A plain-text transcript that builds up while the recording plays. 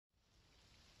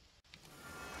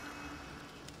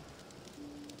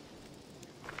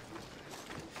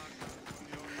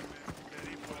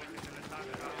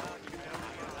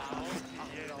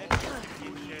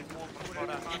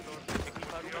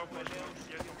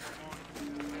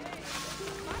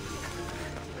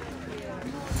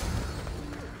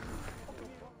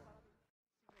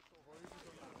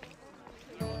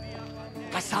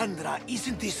Cassandra,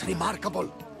 isn't this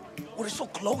remarkable? We're so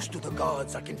close to the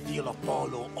gods, I can feel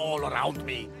Apollo all around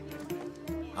me.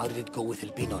 How did it go with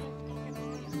Elpinor?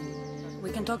 We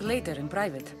can talk later in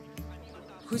private.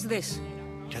 Who's this?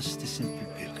 Just a simple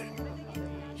pilgrim.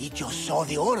 He just saw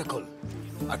the oracle.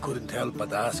 I couldn't help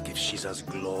but ask if she's as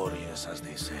glorious as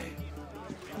they say.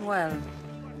 Well,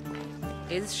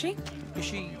 is she?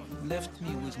 She left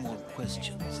me with more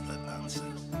questions than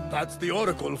answers. That's the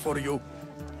oracle for you.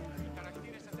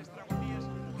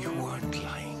 You weren't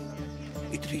lying.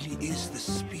 It really is the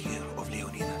spear of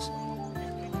Leonidas.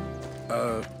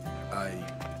 I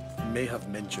may have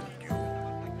mentioned you.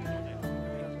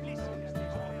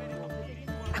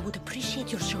 I would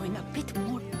appreciate your showing a bit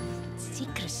more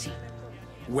secrecy.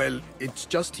 Well, it's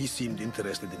just he seemed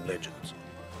interested in legends.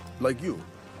 Like you.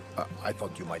 I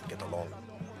thought you might get along.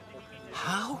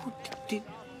 How did...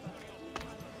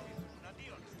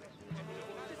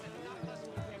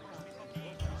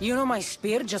 You know my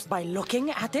spear just by looking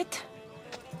at it?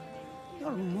 You're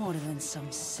more than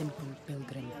some simple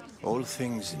pilgrim. All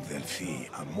things in Delphi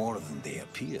are more than they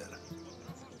appear.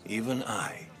 Even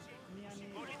I.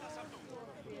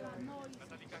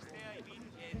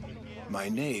 My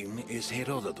name is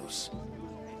Herodotus.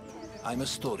 I'm a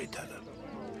storyteller.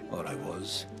 Or I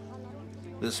was.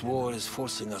 This war is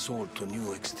forcing us all to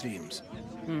new extremes.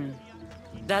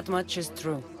 That much is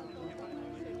true.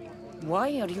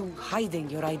 Why are you hiding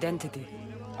your identity?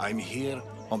 I'm here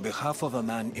on behalf of a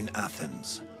man in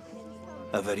Athens.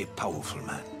 A very powerful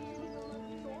man.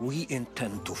 We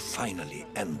intend to finally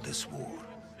end this war.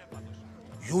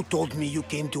 You told me you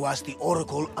came to ask the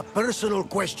oracle a personal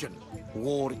question.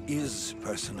 War is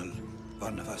personal,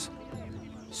 Barnabas.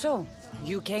 So,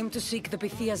 you came to seek the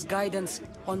Pythia's guidance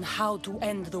on how to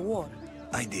end the war?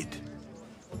 I did.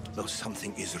 Though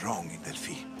something is wrong in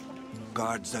Delphi.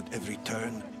 Guards at every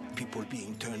turn, people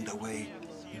being turned away.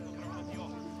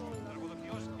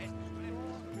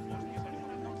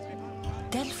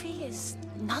 Delphi is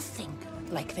nothing,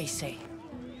 like they say.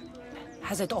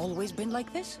 Has it always been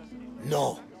like this?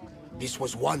 No. This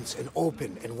was once an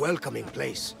open and welcoming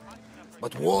place.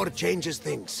 But war changes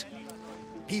things.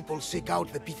 People seek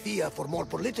out the Pythia for more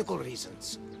political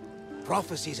reasons.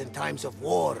 Prophecies in times of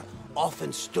war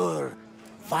often stir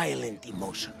violent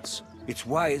emotions. It's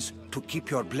wise to keep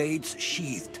your blades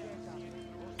sheathed.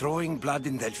 Drawing blood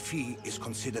in Delphi is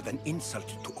considered an insult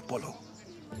to Apollo.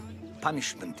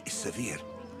 Punishment is severe.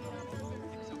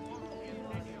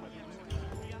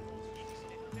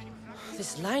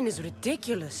 This line is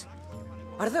ridiculous.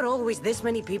 Are there always this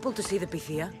many people to see the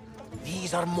Pythia?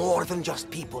 These are more than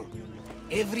just people.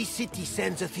 Every city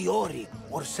sends a Fiori,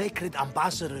 or sacred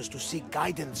ambassadors to seek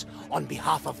guidance on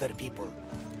behalf of their people.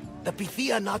 The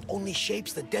Pythia not only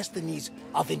shapes the destinies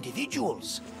of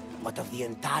individuals, but of the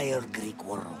entire Greek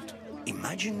world.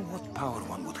 Imagine what power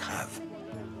one would have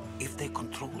if they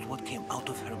controlled what came out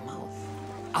of her mouth.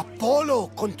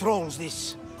 Apollo controls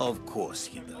this. Of course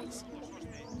he does.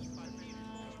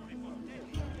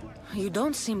 You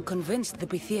don't seem convinced the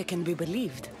Pythia can be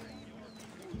believed.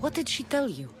 What did she tell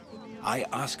you? I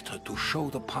asked her to show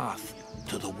the path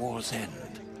to the war's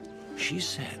end. She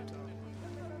said,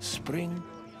 spring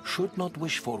should not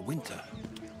wish for winter,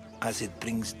 as it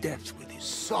brings death with it.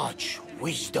 Such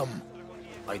wisdom.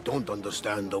 I don't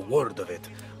understand a word of it,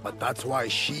 but that's why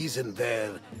she's in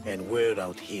there and we're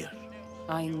out here.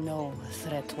 I know a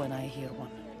threat when I hear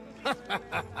one.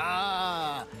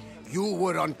 You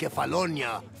were on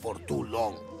Kefalonia for too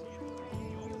long.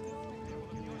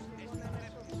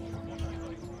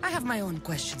 I have my own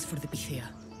questions for the Pythia.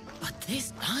 But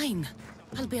this line...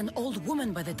 I'll be an old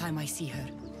woman by the time I see her.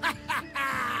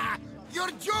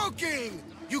 You're joking!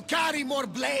 You carry more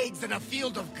blades than a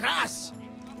field of grass!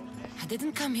 I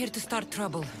didn't come here to start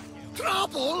trouble.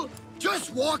 Trouble?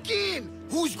 Just walk in!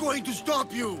 Who's going to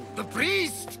stop you? The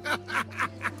priest?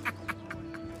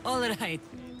 All right.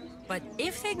 But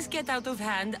if things get out of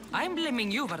hand, I'm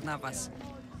blaming you, Barnabas.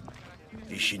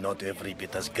 Is she not every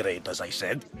bit as great as I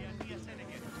said?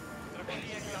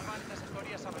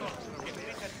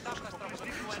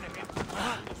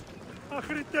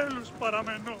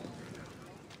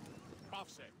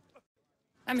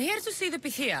 I'm here to see the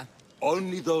Pythia.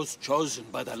 Only those chosen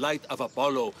by the light of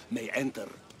Apollo may enter.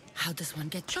 How does one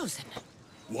get chosen?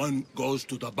 One goes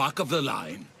to the back of the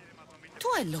line. Do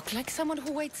I look like someone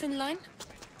who waits in line?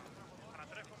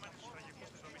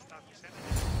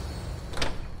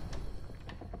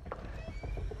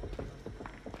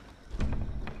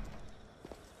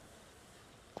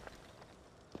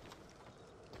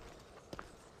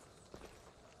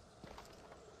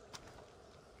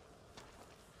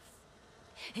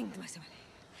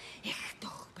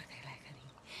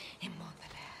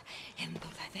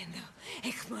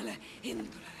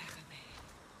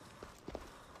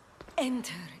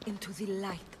 Enter into the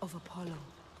light of Apollo.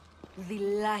 The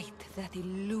light that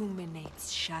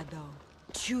illuminates shadow.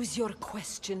 Choose your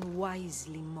question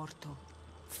wisely, mortal,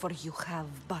 for you have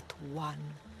but one.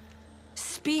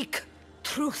 Speak,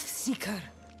 truth seeker.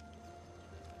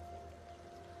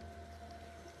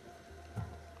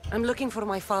 I'm looking for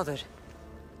my father.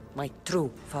 My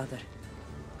true father.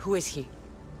 Who is he?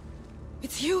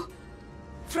 It's you!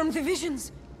 From the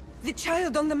visions! The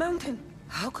child on the mountain!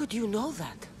 How could you know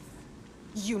that?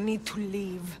 You need to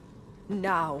leave.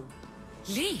 Now.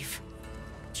 Leave?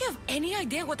 Do you have any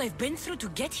idea what I've been through to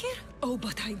get here? Oh,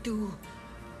 but I do.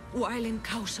 While in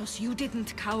Kausos, you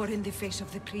didn't cower in the face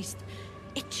of the priest.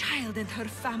 A child and her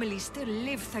family still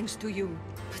live thanks to you.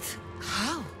 But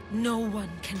how? No one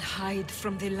can hide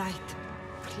from the light.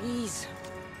 Please.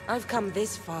 I've come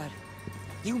this far.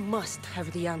 You must have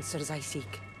the answers I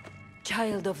seek.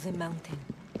 Child of the mountain.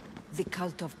 The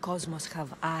cult of Cosmos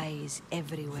have eyes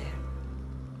everywhere.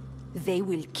 They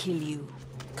will kill you.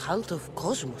 Cult of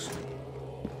Cosmos?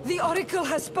 The Oracle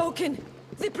has spoken!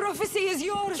 The prophecy is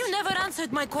yours! You never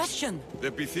answered my question!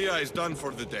 The Pythia is done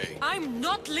for the day. I'm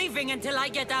not leaving until I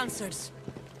get answers!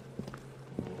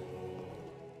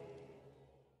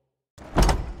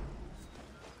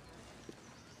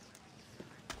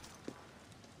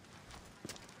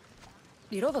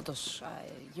 Herodotus,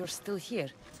 you're still here.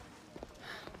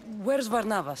 Where's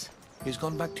Varnavas? He's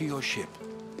gone back to your ship.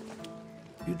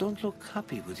 You don't look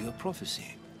happy with your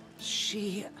prophecy.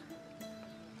 She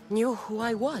knew who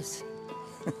I was.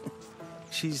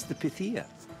 She's the Pythia.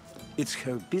 It's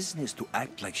her business to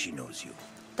act like she knows you.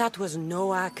 That was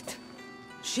no act.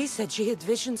 She said she had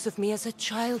visions of me as a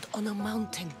child on a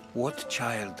mountain. What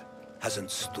child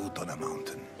hasn't stood on a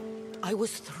mountain? I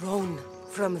was thrown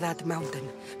from that mountain.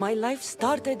 My life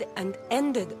started and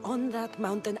ended on that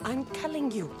mountain, I'm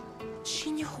telling you.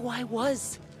 She knew who I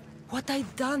was, what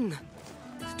I'd done.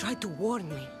 She tried to warn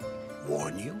me.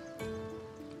 Warn you?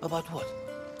 About what?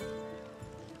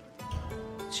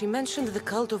 She mentioned the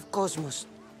cult of Cosmos.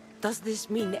 Does this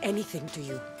mean anything to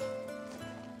you?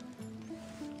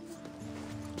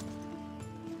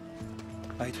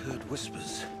 I'd heard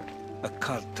whispers. A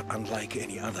cult unlike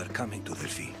any other coming to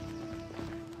Delphi.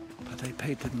 But I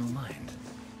paid them no mind.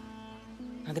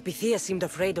 And the Pythia seemed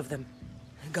afraid of them.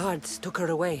 The guards took her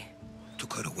away.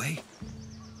 Took her away?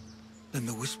 Then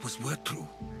the whispers were true.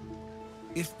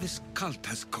 If this cult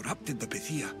has corrupted the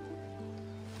Pythia...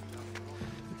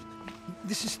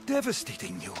 This is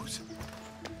devastating news.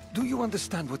 Do you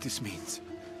understand what this means?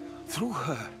 Through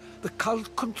her, the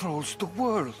cult controls the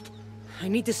world. I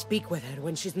need to speak with her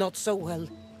when she's not so well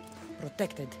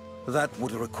protected. That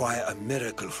would require a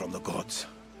miracle from the gods.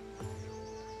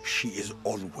 She is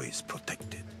always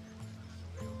protected.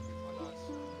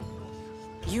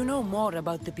 You know more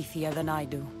about the Pythia than I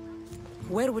do.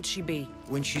 Where would she be?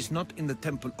 When she's not in the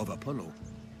temple of Apollo,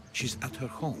 she's at her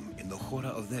home in the Hora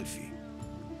of Delphi.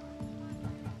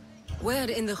 Where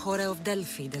in the Hora of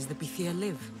Delphi does the Pythia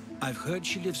live? I've heard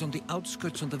she lives on the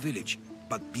outskirts of the village,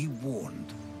 but be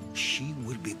warned, she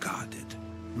will be guarded.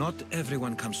 Not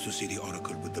everyone comes to see the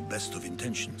Oracle with the best of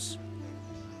intentions.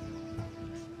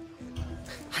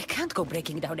 I can't go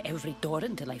breaking down every door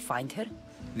until I find her.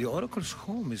 The Oracle's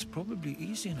home is probably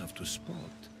easy enough to spot.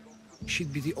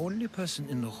 She'd be the only person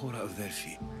in the Hora of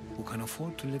Delphi who can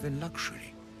afford to live in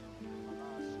luxury.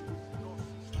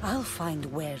 I'll find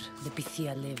where the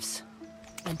Pythia lives,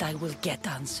 and I will get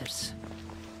answers.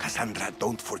 Cassandra,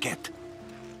 don't forget.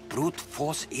 Brute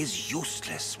force is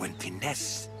useless when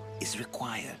finesse is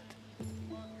required.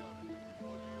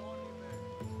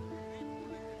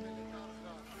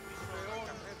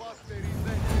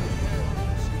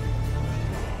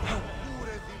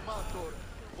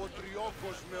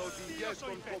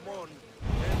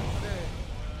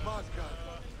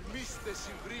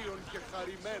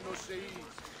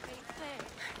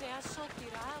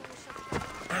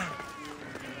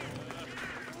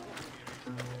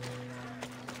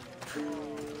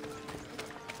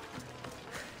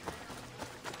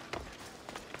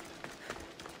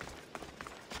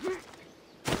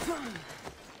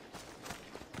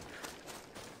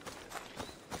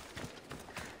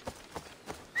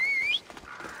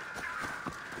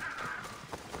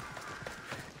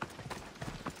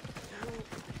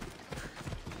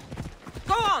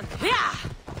 Go on! Yeah!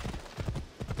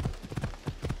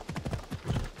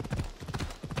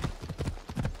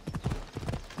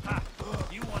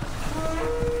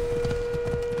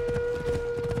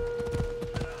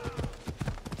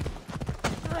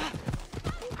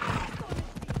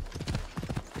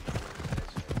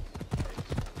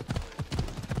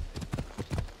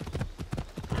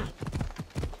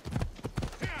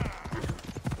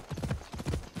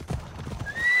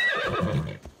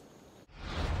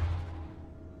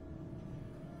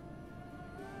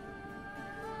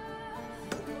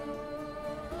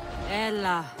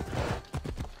 Ah.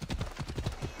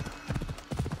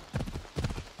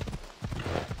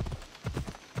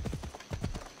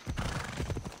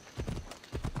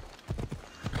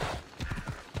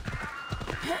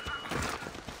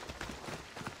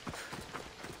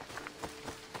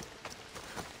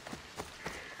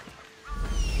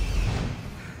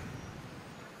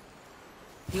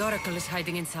 The Oracle is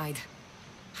hiding inside.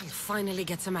 I'll finally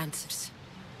get some answers.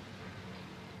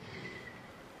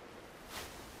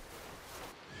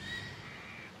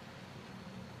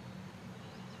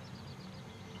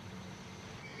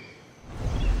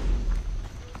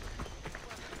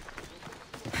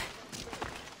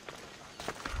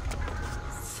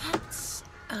 That's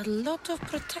a lot of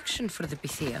protection for the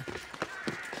Pythia.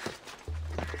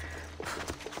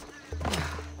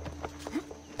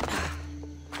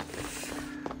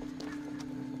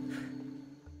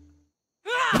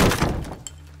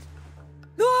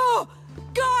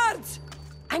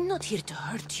 I'm not here to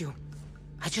hurt you.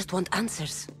 I just want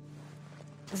answers.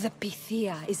 The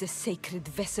Pythia is a sacred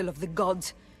vessel of the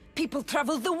gods. People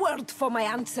travel the world for my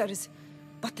answers.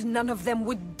 But none of them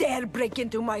would dare break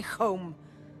into my home.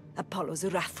 Apollo's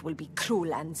wrath will be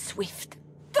cruel and swift.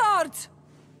 Guards!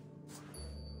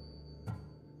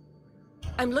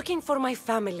 I'm looking for my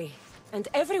family. And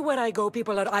everywhere I go,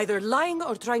 people are either lying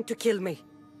or trying to kill me.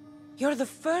 You're the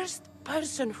first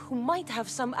person who might have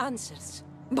some answers.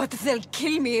 But they'll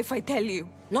kill me if I tell you.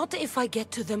 Not if I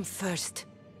get to them first.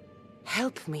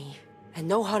 Help me, and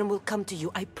no harm will come to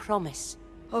you, I promise.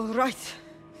 All right.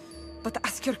 But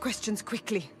ask your questions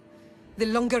quickly. The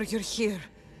longer you're here,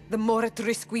 the more at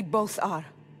risk we both are.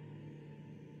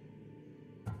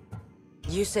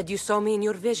 You said you saw me in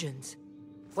your visions.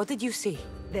 What did you see?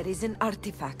 There is an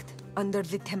artifact under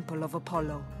the Temple of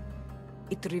Apollo.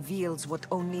 It reveals what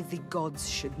only the gods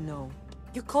should know.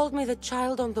 You called me the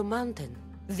child on the mountain.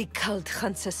 The cult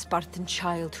hunts a Spartan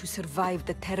child who survived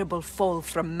the terrible fall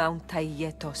from Mount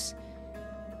Taygetos.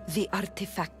 The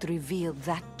artifact revealed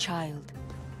that child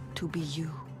to be you.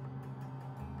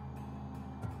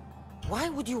 Why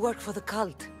would you work for the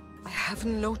cult? I have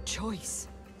no choice.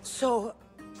 So,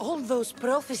 all those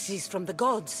prophecies from the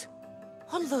gods,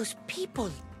 all those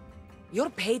people, you're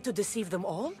paid to deceive them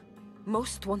all?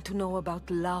 Most want to know about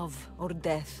love or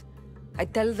death. I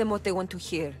tell them what they want to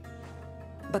hear.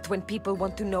 But when people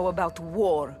want to know about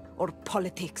war or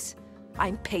politics,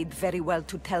 I'm paid very well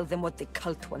to tell them what the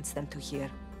cult wants them to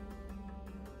hear.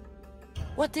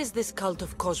 What is this cult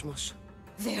of Cosmos?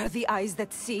 They are the eyes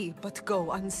that see, but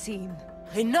go unseen.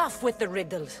 Enough with the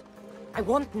riddles. I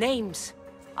want names.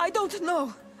 I don't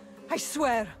know. I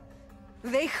swear.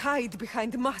 They hide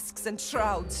behind masks and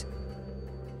shrouds.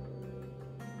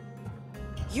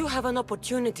 You have an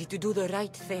opportunity to do the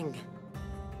right thing.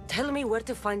 Tell me where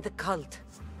to find the cult.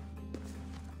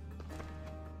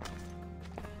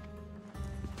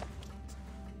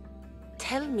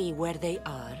 Tell me where they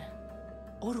are,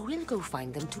 or we'll go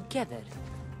find them together.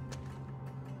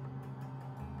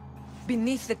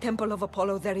 Beneath the Temple of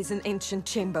Apollo there is an ancient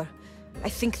chamber. I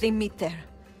think they meet there.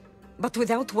 But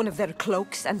without one of their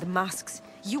cloaks and masks,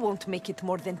 you won't make it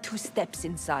more than 2 steps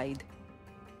inside.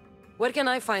 Where can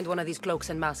I find one of these cloaks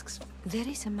and masks? There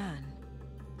is a man.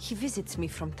 He visits me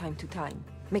from time to time.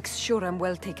 Makes sure I'm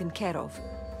well taken care of.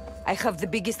 I have the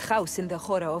biggest house in the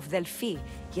Hora of Delphi,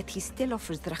 yet he still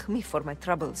offers drachmi for my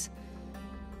troubles.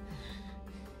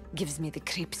 Gives me the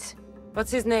creeps.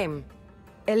 What's his name?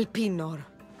 Elpinor.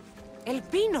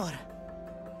 Elpinor?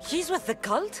 He's with the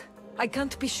cult? I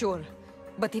can't be sure,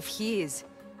 but if he is,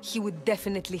 he would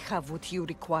definitely have what you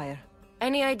require.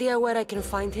 Any idea where I can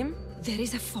find him? There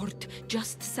is a fort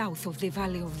just south of the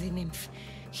Valley of the Nymph.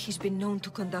 He's been known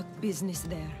to conduct business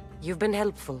there. You've been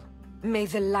helpful. May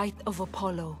the light of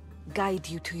Apollo guide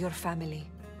you to your family.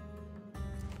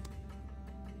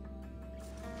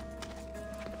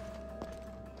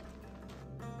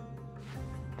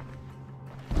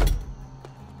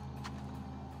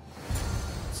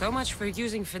 So much for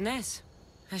using finesse.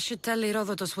 I should tell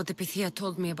Herodotus what the Pythia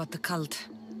told me about the cult.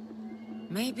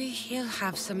 Maybe he'll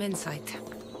have some insight.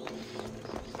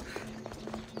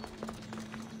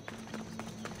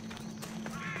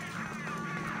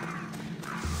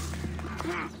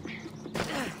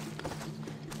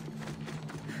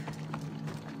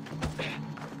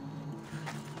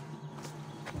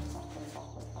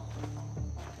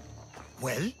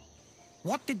 Well,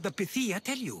 what did the Pythia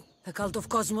tell you? The cult of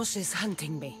Cosmos is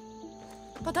hunting me.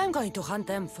 But I'm going to hunt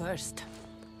them first.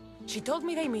 She told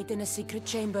me they meet in a secret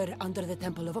chamber under the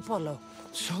Temple of Apollo.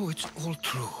 So it's all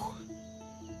true.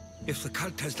 If the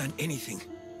cult has done anything,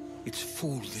 it's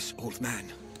fooled this old man.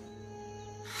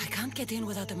 I can't get in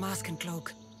without a mask and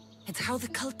cloak. It's how the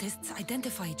cultists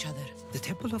identify each other. The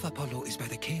Temple of Apollo is by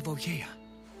the Cave Ogyea.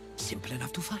 Simple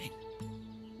enough to find.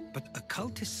 But a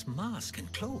cultist's mask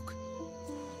and cloak.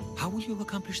 How will you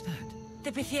accomplish that?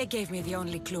 The Pythia gave me the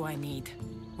only clue I need.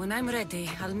 When I'm ready,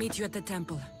 I'll meet you at the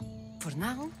temple. For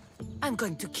now, I'm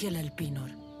going to kill El Pinor.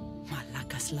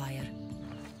 Malakas liar.